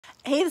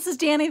Hey, this is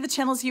Dani. The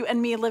channel's You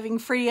and Me Living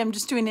Free. I'm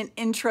just doing an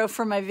intro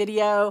for my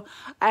video.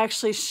 I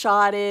actually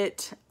shot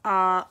it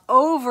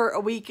over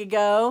a week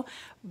ago,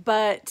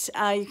 but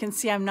you can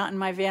see I'm not in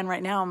my van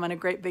right now. I'm on a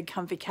great big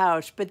comfy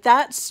couch, but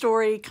that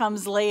story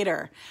comes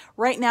later.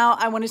 Right now,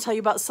 I want to tell you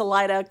about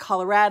Salida,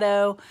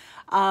 Colorado.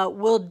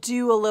 We'll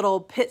do a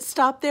little pit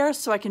stop there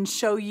so I can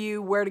show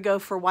you where to go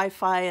for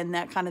Wi-Fi and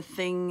that kind of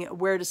thing,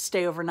 where to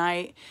stay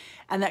overnight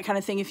and that kind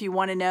of thing if you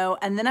want to know.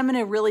 And then I'm going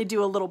to really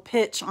do a little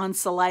pitch on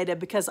Salida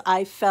because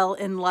I fell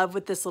in love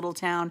with this little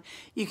town.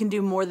 You can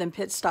do more than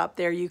pit stop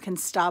there. You can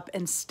stop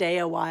and stay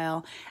a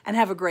while and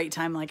have a great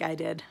time like I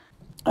did.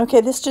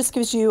 Okay, this just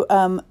gives you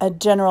a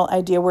general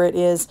idea where it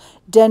is.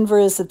 Denver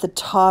is at the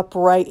top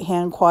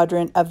right-hand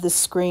quadrant of the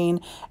screen,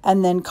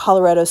 and then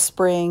Colorado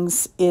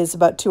Springs is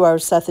about 2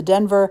 hours south of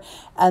Denver,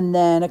 and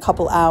then a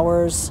couple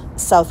hours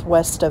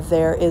southwest of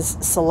there is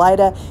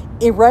Salida.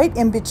 Right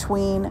in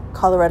between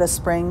Colorado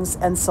Springs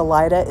and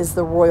Salida is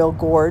the Royal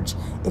Gorge,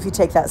 if you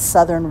take that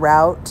southern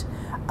route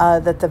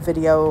that the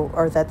video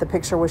or that the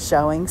picture was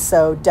showing,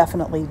 so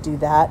definitely do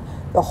that.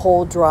 The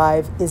whole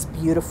drive is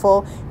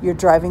beautiful. You're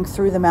driving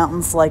through the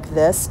mountains like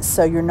this,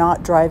 so you're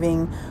not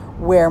driving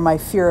where my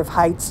fear of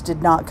heights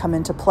did not come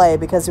into play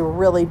because we were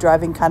really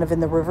driving kind of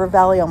in the river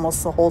valley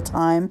almost the whole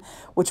time,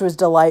 which was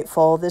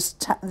delightful. This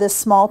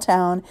small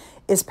town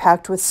is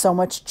packed with so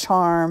much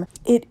charm.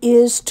 It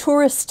is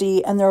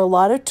touristy, and there are a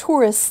lot of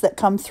tourists that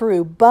come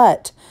through,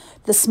 but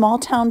the small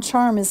town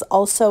charm is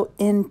also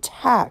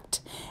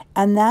intact.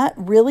 And that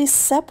really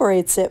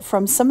separates it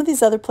from some of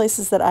these other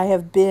places that I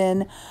have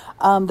been,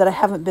 that I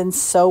haven't been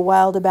so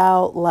wild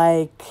about,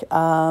 like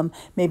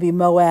maybe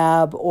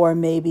Moab or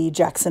maybe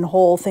Jackson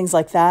Hole, things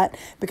like that,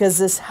 because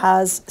this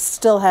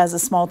still has a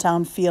small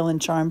town feel and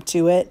charm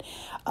to it.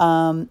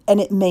 And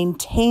it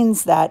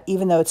maintains that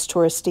even though it's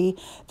touristy.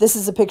 This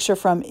is a picture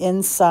from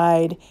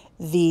inside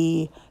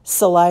the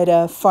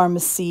Salida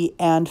Pharmacy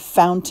and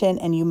Fountain,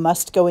 and you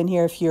must go in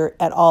here if you're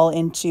at all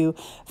into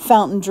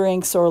fountain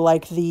drinks or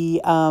like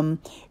the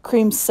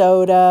cream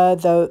soda,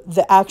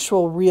 the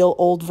actual real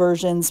old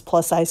versions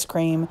plus ice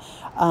cream.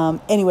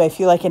 Anyway, if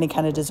you like any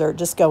kind of dessert,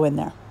 just go in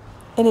there.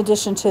 In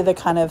addition to the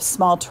kind of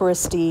small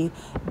touristy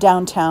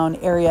downtown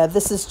area,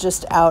 this is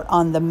just out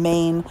on the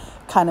main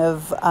kind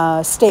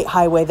of state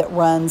highway that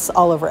runs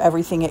all over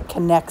everything. It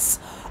connects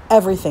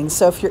everything.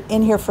 So if you're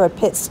in here for a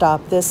pit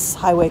stop, this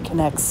highway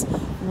connects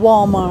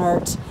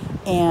Walmart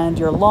and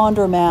your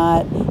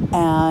laundromat,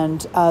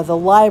 and the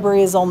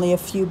library is only a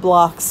few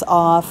blocks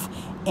off,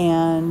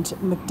 and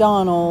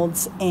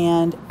McDonald's,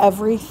 and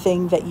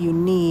everything that you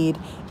need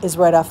is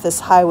right off this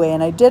highway.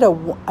 And I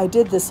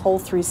did this whole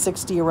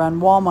 360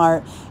 around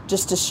Walmart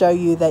just to show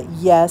you that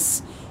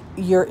yes,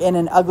 you're in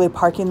an ugly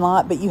parking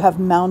lot, but you have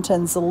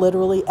mountains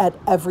literally at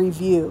every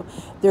view.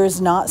 There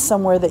is not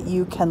somewhere that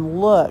you can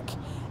look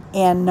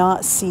and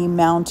not see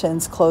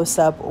mountains close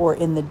up or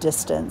in the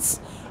distance.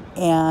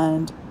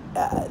 And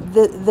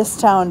this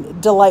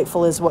town,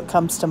 delightful is what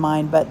comes to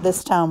mind, but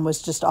this town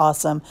was just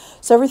awesome.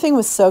 So everything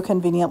was so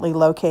conveniently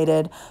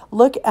located.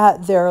 Look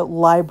at their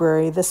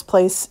library. This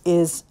place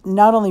is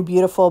not only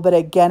beautiful, but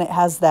again, it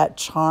has that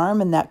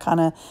charm and that kind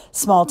of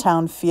small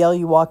town feel.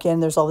 You walk in,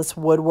 there's all this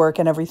woodwork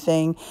and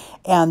everything.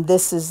 And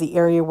this is the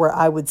area where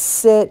I would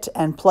sit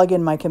and plug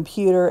in my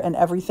computer and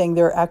everything.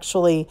 There are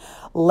actually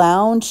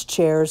lounge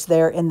chairs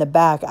there in the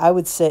back. I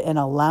would sit in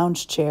a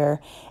lounge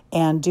chair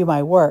and do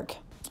my work.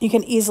 You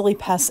can easily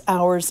pass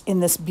hours in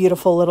this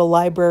beautiful little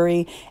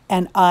library,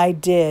 and I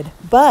did.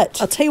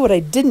 But I'll tell you what I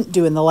didn't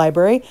do in the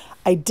library.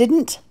 I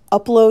didn't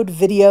upload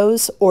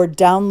videos or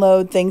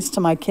download things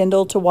to my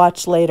Kindle to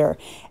watch later.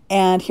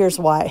 And here's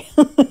why.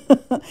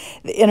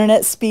 The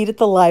internet speed at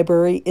the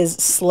library is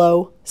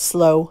slow,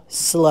 slow,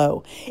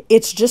 slow.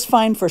 It's just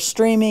fine for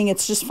streaming.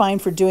 It's just fine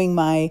for doing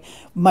my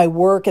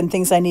work and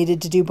things I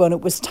needed to do. But when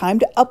it was time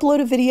to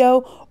upload a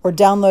video or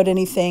download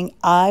anything,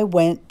 I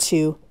went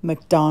to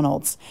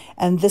McDonald's.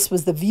 And this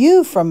was the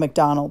view from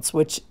McDonald's,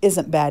 which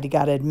isn't bad, you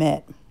got to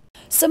admit.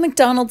 So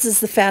McDonald's is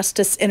the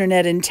fastest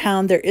internet in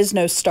town. There is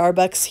no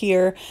Starbucks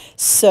here.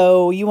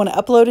 So you want to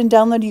upload and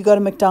download, you go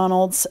to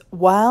McDonald's.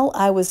 While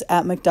I was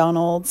at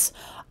McDonald's,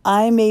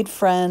 I made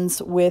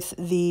friends with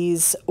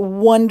these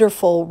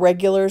wonderful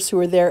regulars who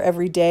were there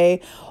every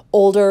day,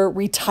 older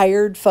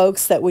retired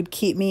folks that would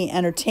keep me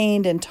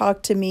entertained and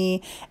talk to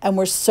me and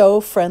were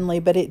so friendly,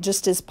 but it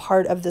just is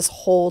part of this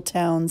whole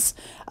town's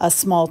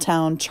small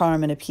town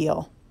charm and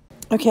appeal.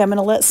 Okay, I'm going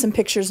to let some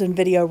pictures and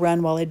video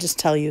run while I just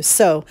tell you.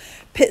 So,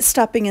 pit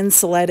stopping in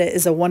Salida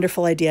is a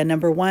wonderful idea.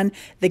 Number one,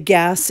 the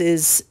gas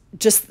is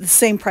just the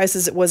same price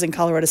as it was in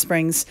Colorado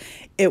Springs.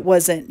 It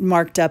wasn't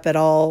marked up at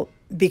all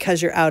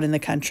because you're out in the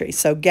country.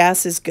 So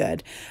gas is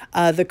good.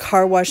 The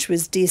car wash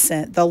was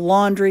decent. The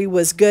laundry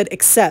was good,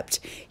 except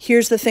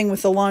here's the thing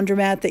with the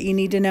laundromat that you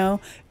need to know.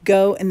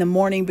 Go in the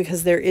morning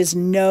because there is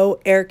no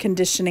air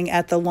conditioning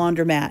at the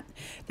laundromat.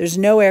 There's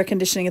no air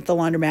conditioning at the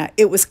laundromat.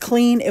 It was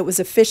clean, it was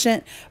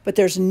efficient, but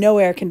there's no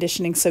air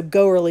conditioning, so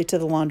go early to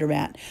the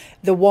laundromat.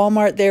 The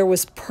Walmart there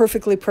was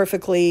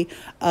perfectly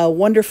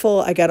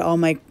wonderful. I got all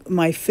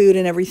my food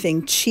and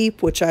everything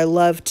cheap, which I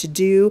love to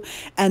do.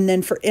 And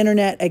then for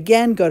internet,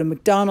 again, go to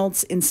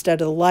McDonald's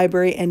instead of the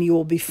library, and you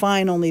will be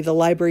fine. Only the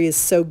library is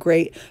so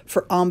great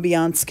for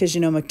ambiance because,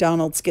 you know,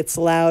 McDonald's gets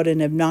loud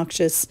and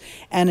obnoxious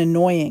and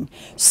annoying.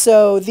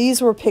 So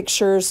these were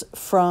pictures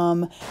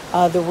from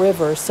the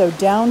river. So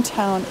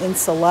downtown in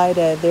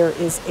Salida, there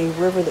is a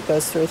river that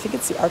goes through. I think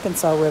it's the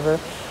Arkansas River.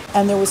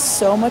 And there was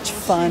so much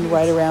fun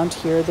right around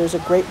here. There's a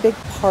great big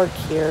park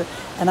here.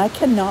 And I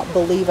cannot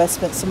believe I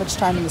spent so much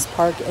time in this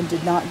park and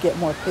did not get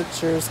more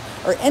pictures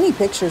or any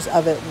pictures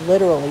of it,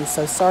 literally.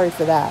 So sorry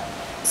for that.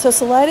 So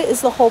Salida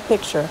is the whole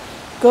picture.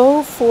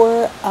 Go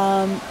for,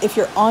 if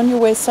you're on your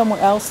way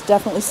somewhere else,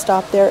 definitely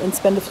stop there and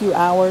spend a few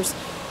hours.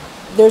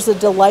 There's a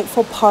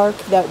delightful park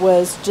that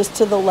was just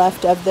to the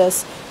left of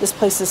this. This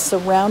place is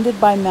surrounded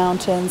by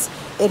mountains.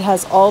 It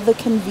has all the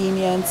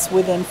convenience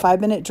within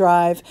 5-minute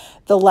drive.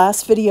 The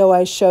last video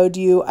I showed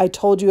you, I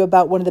told you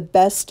about one of the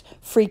best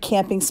free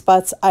camping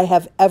spots I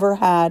have ever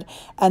had,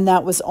 and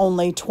that was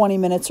only 20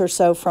 minutes or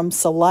so from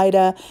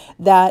Salida.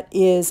 That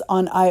is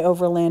on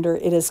iOverlander.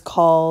 It is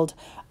called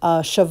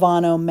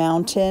Shavano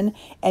Mountain,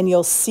 and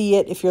you'll see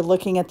it if you're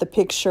looking at the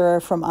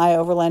picture from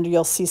iOverlander.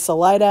 You'll see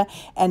Salida,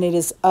 and it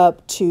is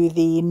up to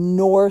the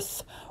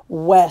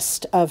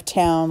northwest of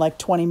town, like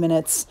 20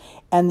 minutes,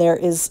 and there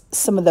is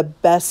some of the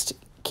best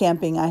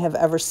camping I have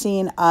ever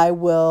seen. I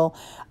will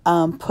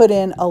put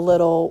in a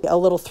little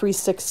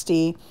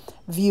 360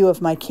 view of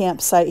my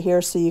campsite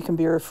here so you can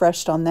be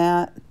refreshed on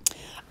that.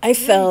 I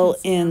fell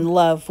in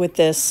love with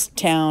this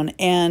town,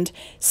 and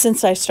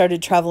since I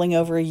started traveling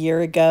over a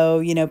year ago,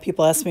 you know,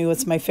 people ask me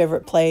what's my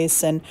favorite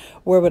place and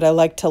where would I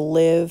like to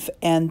live,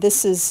 and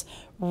this is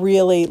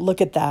really, look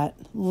at that.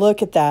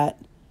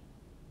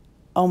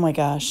 Oh my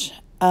gosh.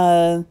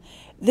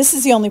 This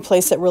is the only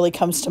place that really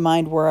comes to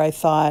mind where I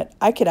thought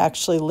I could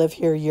actually live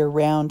here year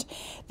round.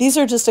 These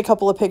are just a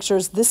couple of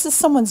pictures. This is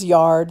someone's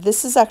yard.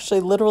 This is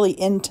actually literally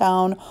in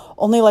town,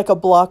 only like a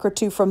block or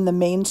two from the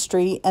main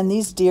street. And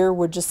these deer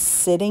were just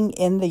sitting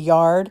in the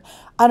yard.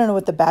 I don't know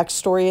what the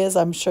backstory is.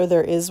 I'm sure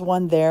there is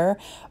one there.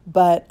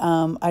 But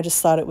I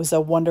just thought it was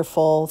a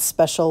wonderful,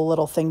 special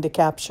little thing to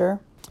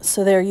capture.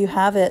 So there you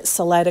have it.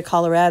 Salida,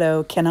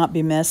 Colorado, cannot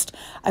be missed.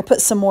 I put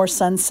some more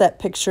sunset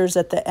pictures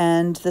at the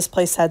end. This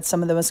place had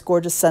some of the most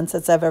gorgeous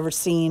sunsets I've ever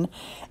seen.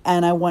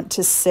 And I want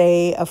to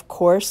say, of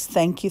course,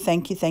 thank you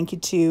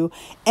to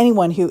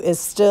anyone who is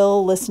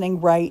still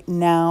listening right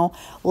now.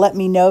 Let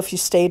me know if you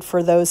stayed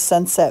for those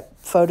sunset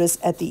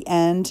photos at the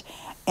end.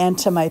 And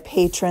to my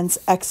patrons,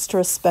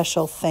 extra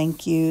special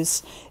thank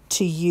yous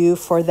to you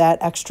for that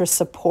extra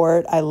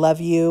support. I love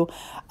you.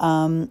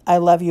 I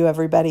love you,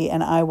 everybody,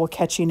 and I will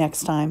catch you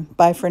next time.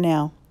 Bye for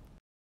now.